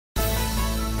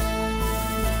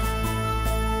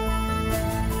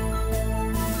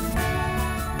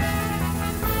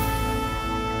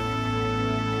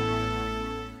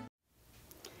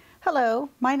Hello,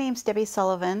 my name's Debbie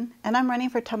Sullivan, and I'm running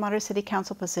for Tumwater City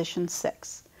Council position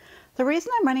 6. The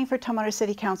reason I'm running for Tumwater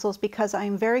City Council is because I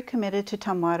am very committed to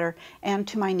Tumwater and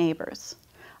to my neighbors.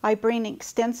 I bring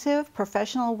extensive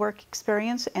professional work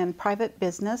experience in private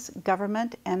business,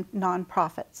 government, and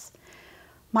nonprofits.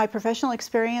 My professional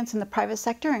experience in the private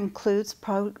sector includes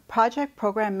project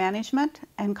program management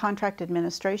and contract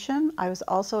administration. I was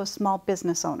also a small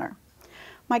business owner.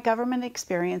 My government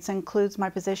experience includes my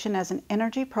position as an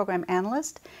energy program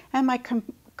analyst and my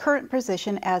current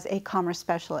position as a commerce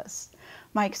specialist.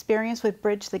 My experience would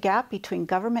bridge the gap between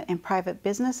government and private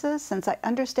businesses since I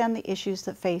understand the issues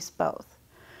that face both.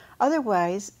 Other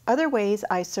ways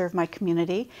I serve my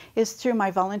community is through my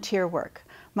volunteer work.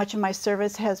 Much of my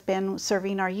service has been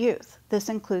serving our youth. This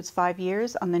includes 5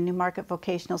 years on the Newmarket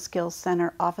Vocational Skills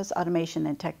Center Office Automation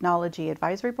and Technology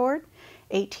Advisory Board,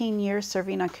 18 years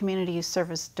serving on Community Youth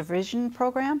Service Division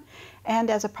program, and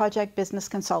as a project business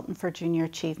consultant for Junior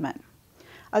Achievement.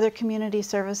 Other community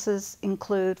services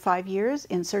include 5 years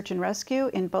in search and rescue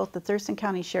in both the Thurston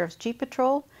County Sheriff's Jeep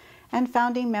Patrol and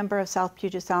founding member of South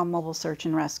Puget Sound Mobile Search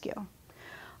and Rescue.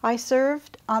 I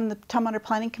served on the Tumwater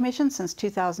Planning Commission since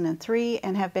 2003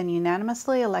 and have been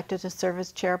unanimously elected to serve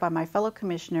as chair by my fellow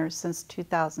commissioners since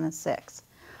 2006.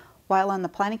 While on the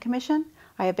Planning Commission,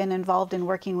 I have been involved in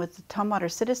working with the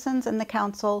Tumwater citizens and the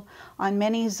council on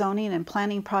many zoning and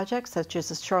planning projects such as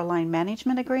the Shoreline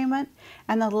Management Agreement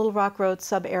and the Little Rock Road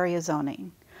sub-area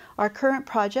zoning. Our current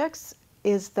projects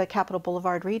is the Capitol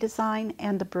Boulevard redesign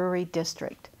and the Brewery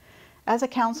District. As a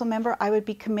council member, I would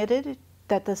be committed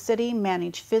that the city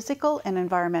manage physical and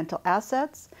environmental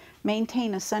assets,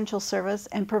 maintain essential service,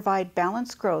 and provide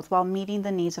balanced growth while meeting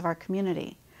the needs of our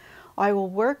community. I will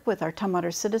work with our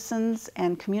Tumwater citizens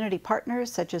and community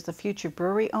partners such as the future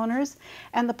brewery owners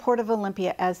and the Port of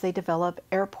Olympia as they develop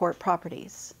airport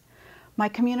properties. My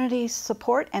community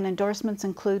support and endorsements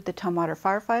include the Tumwater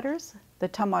Firefighters, the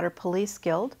Tumwater Police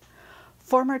Guild,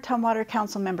 former Tumwater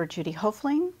Council Member Judy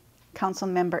Hofling, Council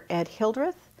Member Ed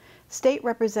Hildreth, State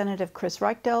Representative Chris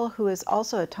Reichdel, who is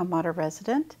also a Tumwater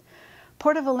resident,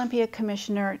 Port of Olympia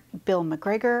Commissioner Bill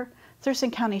McGregor, Thurston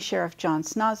County Sheriff John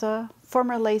Snaza,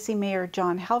 former Lacey Mayor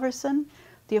John Halverson,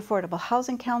 the Affordable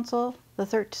Housing Council, the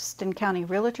Thurston County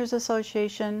Realtors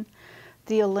Association,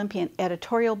 the Olympian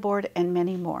Editorial Board, and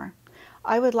many more.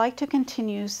 I would like to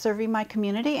continue serving my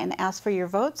community and ask for your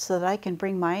votes so that I can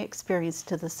bring my experience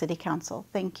to the City Council.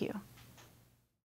 Thank you.